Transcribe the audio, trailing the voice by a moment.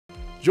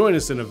Join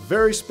us in a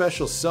very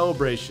special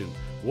celebration.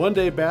 One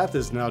Day Bath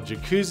is now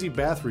Jacuzzi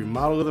Bath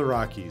Remodel of the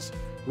Rockies.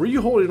 Were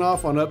you holding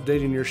off on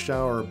updating your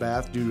shower or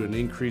bath due to an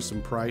increase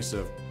in price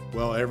of,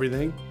 well,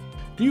 everything?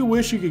 Do you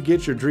wish you could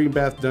get your dream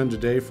bath done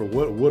today for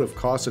what it would have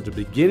cost at the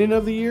beginning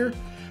of the year?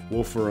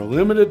 Well, for a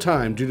limited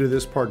time due to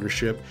this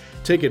partnership,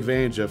 take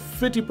advantage of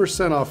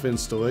 50% off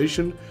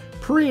installation,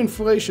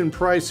 pre-inflation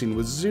pricing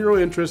with zero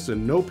interest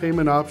and no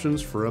payment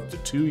options for up to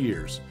 2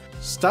 years.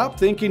 Stop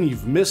thinking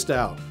you've missed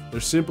out. There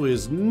simply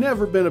has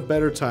never been a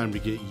better time to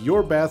get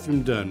your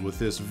bathroom done with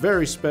this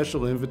very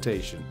special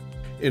invitation.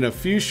 In a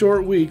few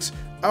short weeks,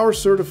 our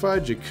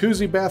certified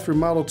Jacuzzi Bath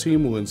Remodel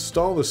team will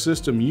install the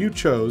system you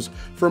chose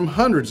from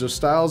hundreds of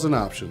styles and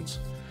options.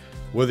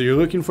 Whether you're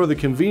looking for the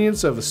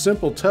convenience of a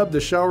simple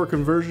tub-to-shower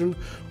conversion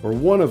or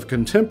one of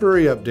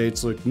contemporary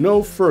updates, look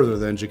no further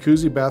than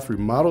Jacuzzi Bath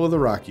Remodel of the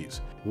Rockies.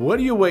 What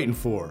are you waiting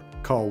for?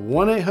 Call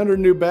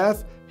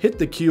 1-800-NEW-BATH, hit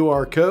the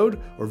QR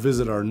code, or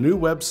visit our new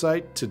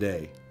website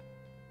today.